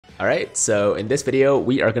Alright, so in this video,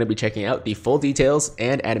 we are going to be checking out the full details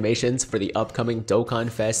and animations for the upcoming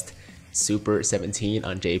Dokkanfest Super 17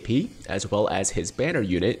 on JP, as well as his banner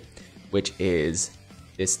unit, which is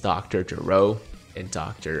this Dr. Gero and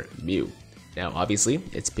Dr. Mew. Now, obviously,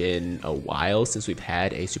 it's been a while since we've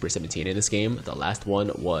had a Super 17 in this game. The last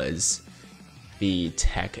one was the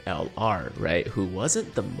Tech LR, right? Who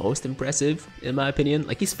wasn't the most impressive, in my opinion.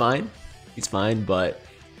 Like, he's fine, but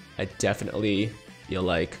I definitely feel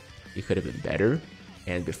like he could have been better.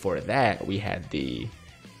 And before that, we had the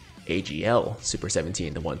AGL Super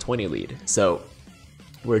 17, the 120 lead. So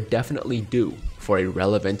we're definitely due for a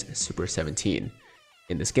relevant Super 17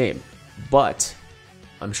 in this game. But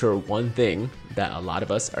I'm sure one thing that a lot of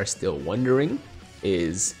us are still wondering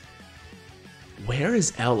is, where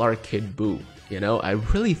is LR Kid Buu? You know, I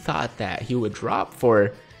really thought that he would drop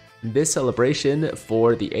for this celebration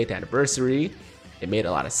for the 8th anniversary. It made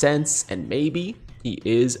a lot of sense, and maybe he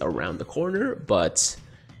is around the corner, but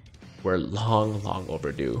we're long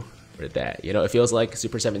overdue for that. You know, it feels like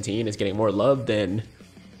Super 17 is getting more love than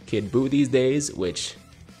Kid Buu these days, which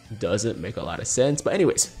doesn't make a lot of sense. But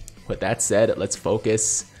anyways, with that said, let's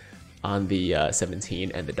focus on the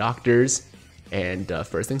 17 and the doctors. And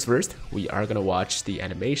first things first, we are going to watch the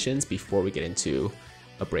animations before we get into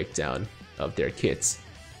a breakdown of their kits.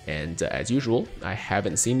 And as usual, I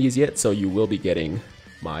haven't seen these yet, so you will be getting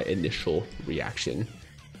my initial reaction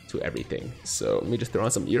to everything. So let me just throw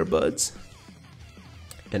on some earbuds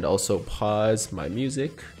and also pause my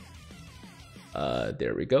music.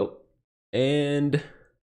 There we go. And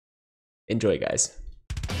enjoy, guys.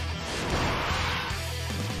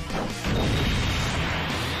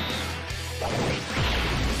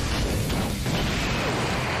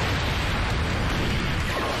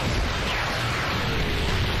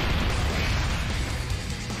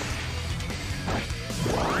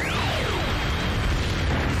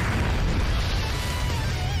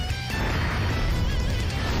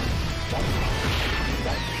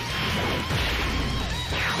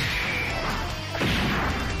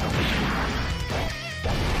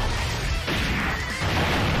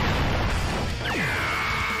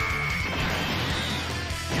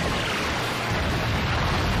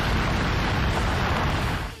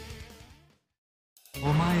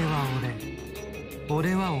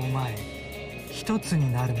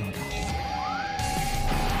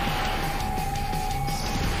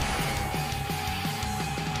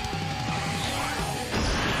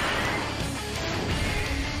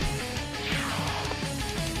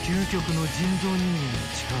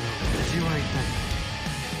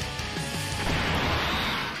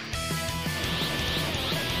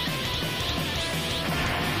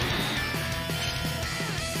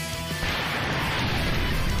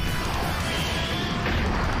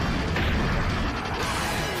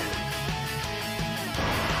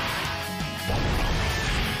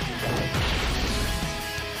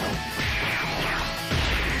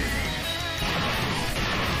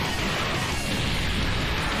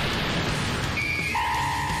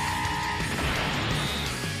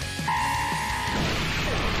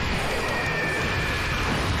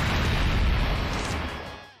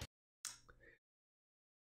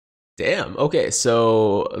 Damn, okay,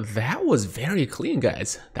 so that was very clean,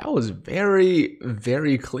 guys. That was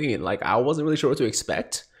very clean. Like, I wasn't really sure what to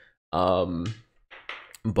expect.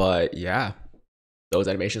 But yeah, those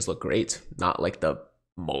animations look great. Not like the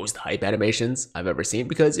most hype animations I've ever seen,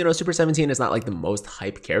 because, you know, Super 17 is not like the most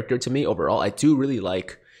hype character to me overall. I do really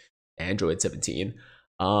like Android 17.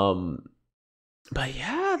 But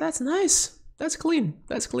yeah, that's nice. That's clean.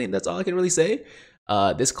 That's clean. That's all I can really say.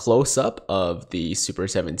 This close-up of the Super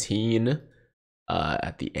 17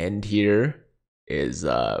 at the end here is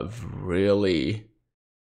really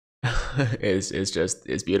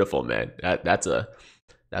is beautiful, man. That's a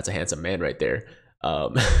handsome man right there.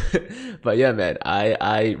 But yeah, man,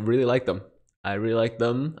 I really like them. I really like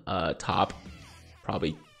them. Top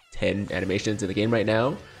probably 10 animations in the game right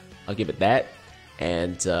now. I'll give it that.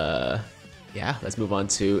 And yeah, let's move on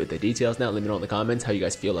to the details now. Let me know in the comments how you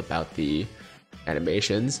guys feel about the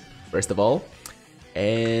animations first of all.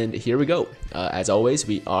 And here we go. As always,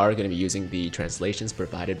 we are going to be using the translations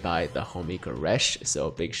provided by the homie Garesh, so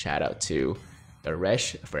big shout out to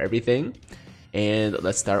Garesh for everything. And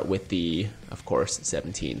let's start with the, of course,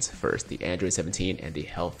 17s first, the Android 17 and the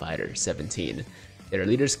Hellfighter 17. Their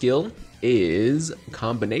leader skill is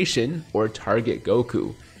Combination or Target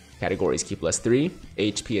Goku. Categories Ki +3,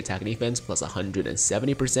 HP attack and defense plus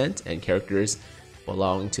 170%, and characters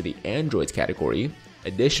belong to the Androids category,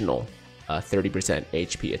 additional 30%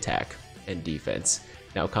 HP attack and defense.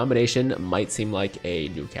 Now, Combination might seem like a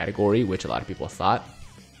new category, which a lot of people thought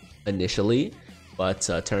initially, but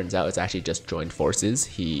turns out it's actually just joined forces.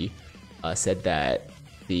 He said that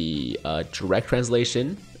the direct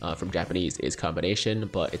translation from Japanese is combination,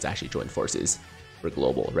 but it's actually joined forces for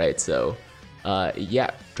global, right? So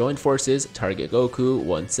yeah, joined forces, target Goku,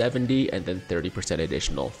 170, and then 30%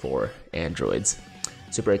 additional for androids.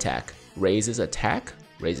 Super attack, raises attack,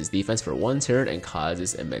 raises defense for 1 turn, and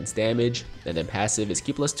causes immense damage. And then passive is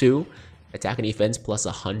Ki +2, attack and defense plus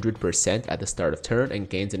 100% at the start of turn, and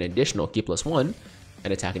gains an additional Ki +1,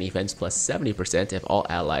 and attack and defense plus 70% if all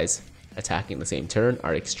allies attacking the same turn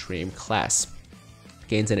are extreme class.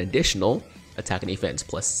 Gains an additional attack and defense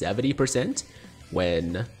plus 70%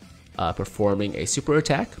 when performing a super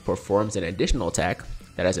attack, performs an additional attack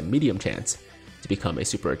that has a medium chance to become a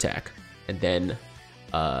super attack, and then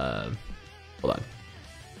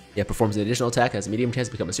performs an additional attack, has a medium chance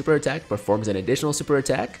to become a super attack, performs an additional super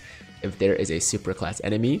attack if there is a super class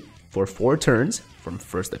enemy for 4 turns from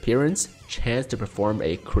first appearance, chance to perform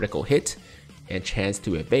a critical hit, and chance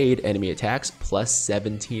to evade enemy attacks plus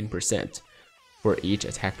 17% for each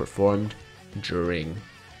attack performed during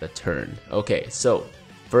the turn. Okay, so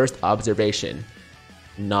first observation,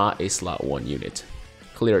 not a slot 1 unit.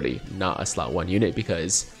 Clearly not a slot 1 unit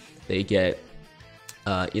because they get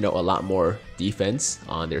a lot more defense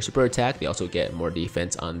on their super attack. They also get more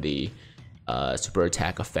defense on the super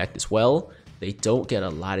attack effect as well. They don't get a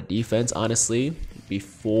lot of defense, honestly,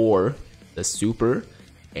 before the super,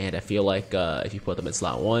 and I feel like if you put them in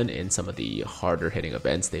slot 1 in some of the harder hitting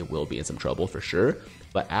events, they will be in some trouble for sure.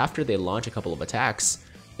 But after they launch a couple of attacks,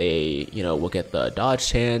 they will get the dodge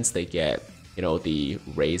chance, they get the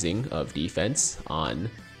raising of defense on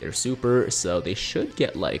their super, so they should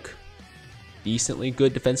get like decently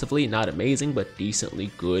good defensively, not amazing, but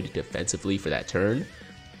decently good defensively for that turn.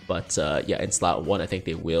 But yeah, in slot 1, I think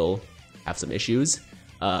they will have some issues.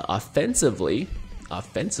 Offensively,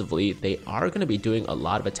 they are going to be doing a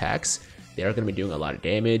lot of attacks. They are going to be doing a lot of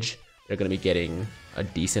damage. They're going to be getting a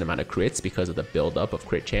decent amount of crits because of the buildup of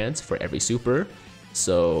crit chance for every super.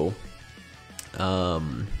 So,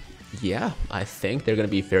 yeah, I think they're going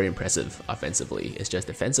to be very impressive offensively. It's just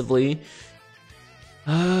defensively,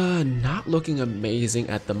 not looking amazing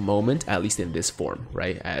at the moment, at least in this form,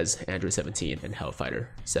 right? As Android 17 and Hellfighter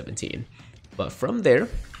 17. But from there,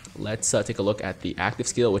 let's take a look at the active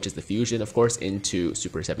skill, which is the fusion, of course, into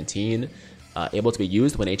Super 17. Able to be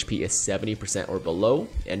used when HP is 70% or below,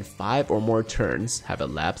 and 5 or more turns have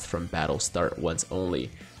elapsed from battle start once only.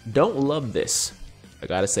 Don't love this. I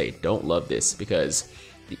gotta say, don't love this, because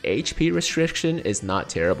the HP restriction is not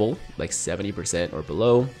terrible, like 70% or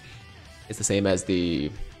below. It's the same as the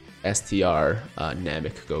STR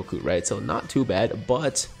Namek Goku, right? So not too bad,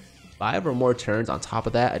 but 5 or more turns on top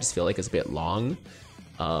of that, I just feel like it's a bit long.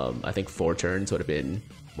 I think 4 turns would have been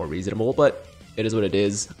more reasonable, but it is what it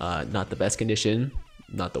is. Not the best condition,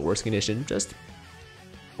 not the worst condition, just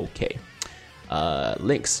okay.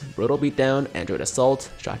 Links: Brutal Beatdown, Android Assault,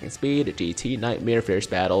 Shocking Speed, GT, Nightmare, Fierce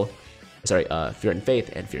Battle, Fear and Faith,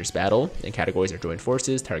 and Fierce Battle. And categories are Joined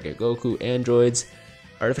Forces, Target Goku, Androids,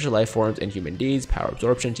 Artificial Life Forms, and Human Deeds, Power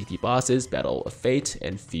Absorption, GT Bosses, Battle of Fate,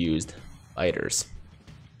 and Fused Fighters.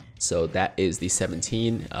 So that is the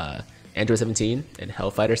 17, Android 17 and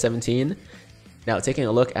Hellfighter 17. Now, taking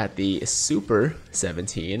a look at the Super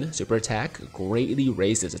 17, Super Attack greatly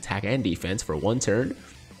raises attack and defense for 1 turn.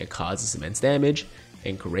 It causes immense damage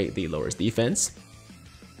and greatly lowers defense.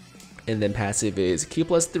 And then passive is Ki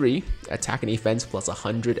 +3, attack and defense plus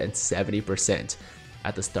 170%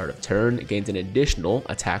 at the start of turn. It gains an additional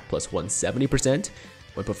attack plus 170%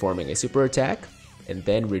 when performing a super attack, and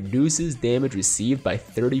then reduces damage received by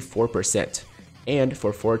 34%. And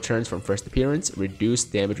for 4 turns from first appearance, reduce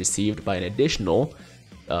damage received by an additional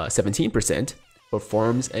 17%.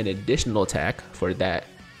 Performs an additional attack for that.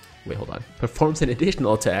 Performs an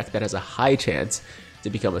additional attack that has a high chance to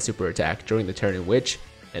become a super attack during the turn in which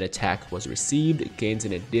an attack was received. Gains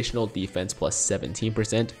an additional defense plus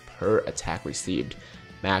 17% per attack received,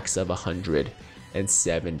 max of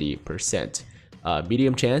 170%.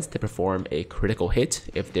 Medium chance to perform a critical hit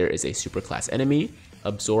if there is a super class enemy.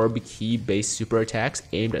 Absorb key-based super attacks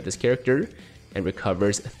aimed at this character, and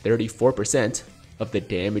recovers 34% of the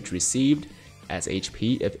damage received as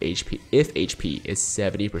HP if HP is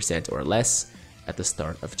 70% or less at the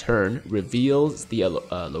start of turn. Reveals the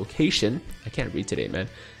location. I can't read today, man.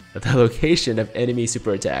 The location of enemy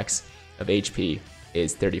super attacks of HP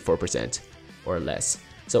is 34% or less.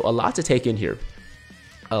 So a lot to take in here.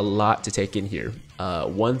 One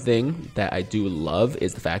thing that I do love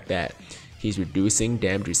is the fact that he's reducing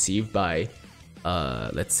damage received by,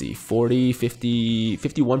 let's see, 40, 50,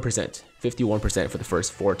 51%. 51% for the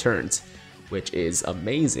first 4 turns, which is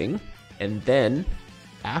amazing. And then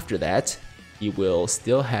after that, he will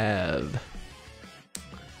still have,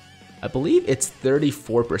 I believe it's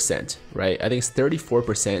 34%, right? I think it's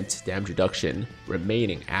 34% damage reduction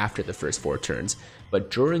remaining after the first 4 turns. But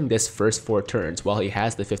during this first 4 turns, while he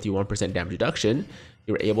has the 51% damage reduction,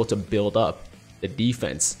 you're able to build up the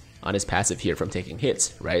defense on his passive here from taking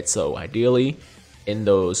hits, right? So ideally, in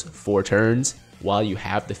those 4 turns, while you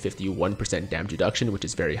have the 51% damage reduction, which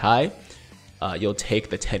is very high, you'll take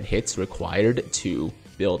the 10 hits required to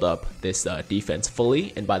build up this defense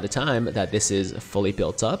fully. And by the time that this is fully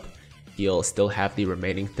built up, he'll still have the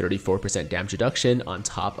remaining 34% damage reduction on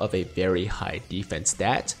top of a very high defense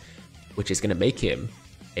stat, which is going to make him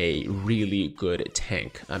a really good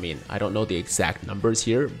tank. I mean, I don't know the exact numbers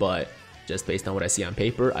here, but just based on what I see on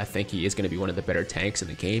paper, I think he is going to be one of the better tanks in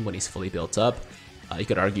the game when he's fully built up. You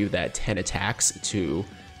could argue that 10 attacks to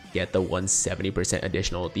get the 170%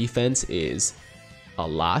 additional defense is a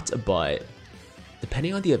lot, but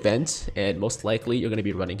depending on the event, and most likely you're going to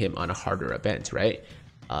be running him on a harder event, right?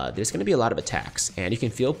 There's going to be a lot of attacks, and you can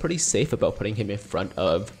feel pretty safe about putting him in front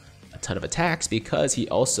of a ton of attacks because he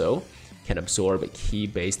also can absorb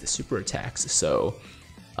key-based super attacks. So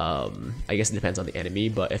I guess it depends on the enemy,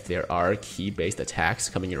 but if there are key-based attacks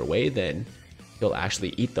coming your way, then he'll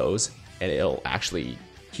actually eat those, and it'll actually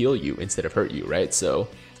heal you instead of hurt you, right? So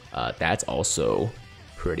that's also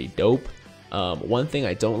pretty dope. One thing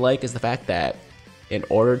I don't like is the fact that in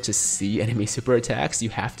order to see enemy super attacks, you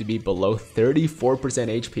have to be below 34%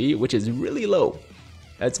 HP, which is really low.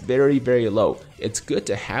 That's very, very low. It's good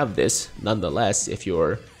to have this nonetheless if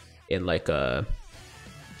you're in like a,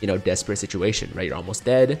 you know, desperate situation, right? You're almost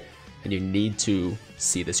dead and you need to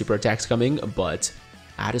see the super attacks coming, but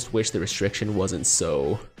I just wish the restriction wasn't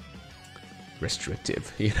so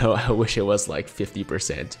restrictive. You know, I wish it was like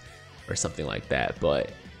 50% or something like that,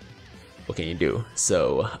 but what can you do?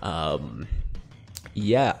 So,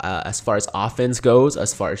 yeah, as far as offense goes,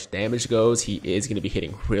 as far as damage goes, he is going to be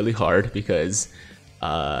hitting really hard because,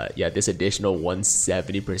 yeah, this additional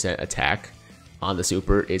 170% attack on the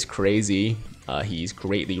super is crazy. He's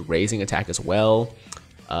greatly raising attack as well.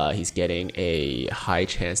 He's getting a high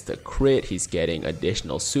chance to crit. He's getting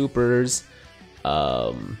additional supers.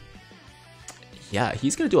 Yeah,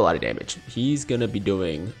 he's going to do a lot of damage. He's going to be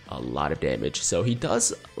doing a lot of damage. So he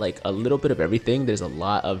does like a little bit of everything. There's a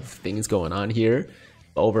lot of things going on here.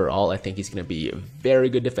 Overall, I think he's going to be very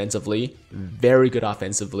good defensively, very good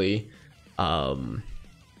offensively,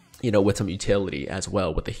 you know, with some utility as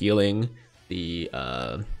well, with the healing, the,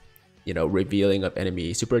 you know, revealing of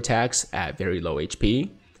enemy super attacks at very low HP.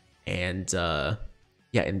 And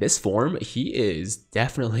yeah, in this form, he is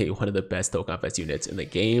definitely one of the best Dokkanfest units in the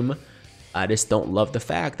game. I just don't love the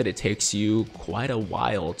fact that it takes you quite a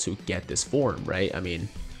while to get this form, right? I mean,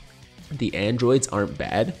 the androids aren't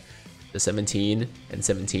bad. The 17 and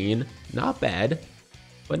 17, not bad,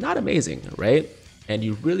 but not amazing, right? And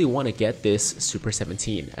you really want to get this Super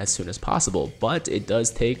 17 as soon as possible, but it does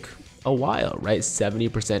take a while, right? 70%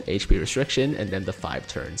 HP restriction and then the 5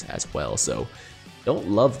 turns as well. So don't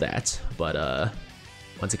love that, but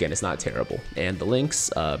once again, it's not terrible. And the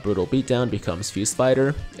links, Brutal Beatdown becomes Fused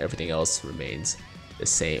Fighter. Everything else remains the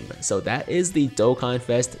same. So that is the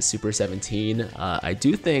Dokkanfest Super 17. I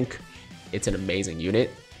do think it's an amazing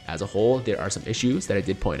unit. As a whole, there are some issues that I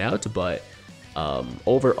did point out, but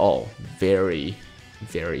overall, very,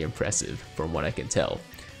 very impressive from what I can tell.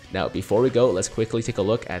 Now, before we go, let's quickly take a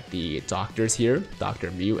look at the doctors here,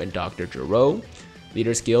 Dr. Mew and Dr. Jiro.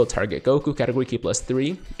 Leader skill, target Goku, category key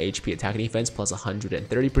 +3, HP attack and defense plus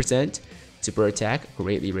 130%. Super attack,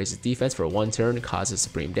 greatly raises defense for 1 turn, causes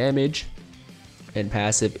supreme damage. And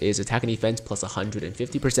passive is attack and defense plus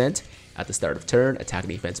 150%. At the start of turn, attack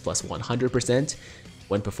and defense plus 100%.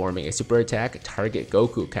 When performing a super attack, target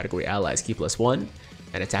Goku, category allies key +1,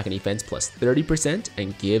 and attack and defense plus 30%,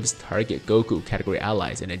 and gives target Goku, category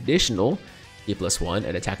allies an additional key +1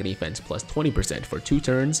 and attack and defense plus 20% for 2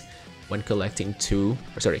 turns. When collecting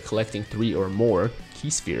 3 or more key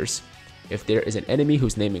spheres. If there is an enemy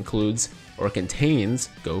whose name includes or contains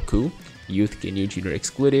Goku, Youth, Ginyu Jr.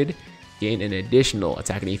 excluded, gain an additional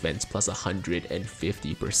attack and defense plus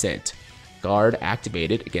 150%. Guard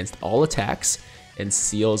activated against all attacks and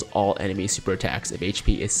seals all enemy super attacks if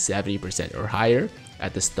HP is 70% or higher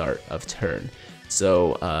at the start of turn.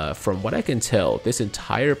 So from what I can tell, this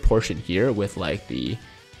entire portion here with like the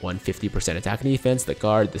 150% attack and defense, the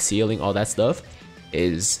guard, the sealing, all that stuff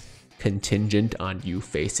is contingent on you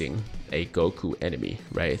facing a Goku enemy,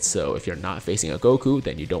 right? So if you're not facing a Goku,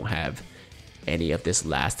 then you don't have any of this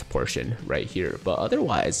last portion right here. But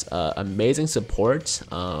otherwise, amazing support.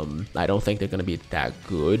 I don't think they're going to be that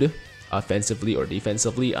good offensively or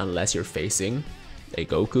defensively unless you're facing a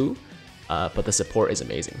Goku. But the support is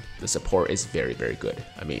amazing. The support is very, very good.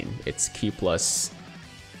 I mean, it's key plus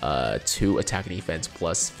 2 attack and defense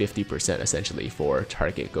plus 50% essentially for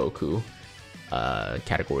target Goku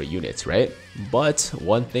category units, right? But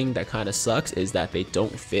one thing that kind of sucks is that they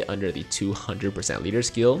don't fit under the 200% leader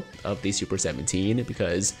skill of the Super 17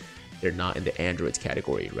 because they're not in the androids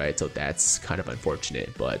category, right? So that's kind of unfortunate.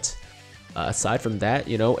 But aside from that,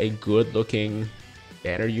 you know, a good looking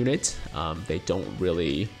banner unit. They don't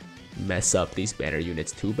really mess up these banner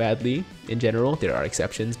units too badly in general. There are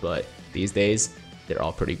exceptions, but these days they're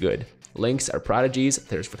all pretty good. Links are Prodigies,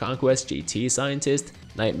 Thirst for Conquest, GT Scientist,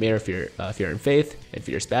 Nightmare, Fear and Faith, and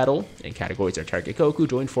Fierce Battle. And categories are Target Goku,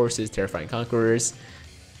 Joined Forces, Terrifying Conquerors,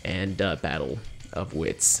 and Battle of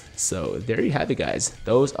Wits. So there you have it, guys.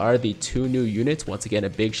 Those are the 2 new units. Once again, a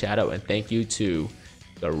big shout out and thank you to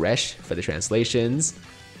Garesh for the translations.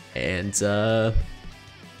 And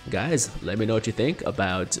guys, let me know what you think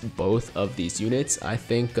about both of these units. I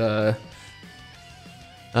think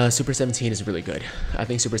Super 17 is really good. I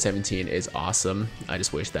think Super 17 is awesome. I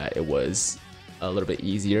just wish that it was a little bit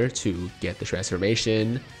easier to get the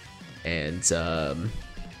transformation. And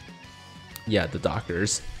yeah, the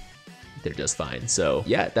doctors, they're just fine. So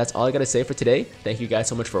yeah, that's all I gotta say for today. Thank you guys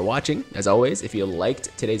so much for watching. As always, if you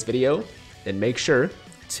liked today's video, then make sure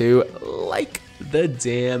to like the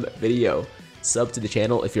damn video. Sub to the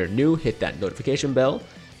channel if you're new, hit that notification bell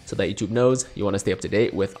so that YouTube knows you want to stay up to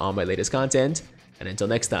date with all my latest content. And until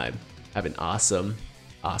next time, have an awesome,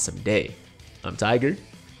 awesome day. I'm Tiger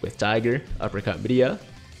with Tiger Uppercut Media,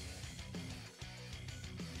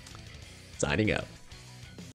 signing out.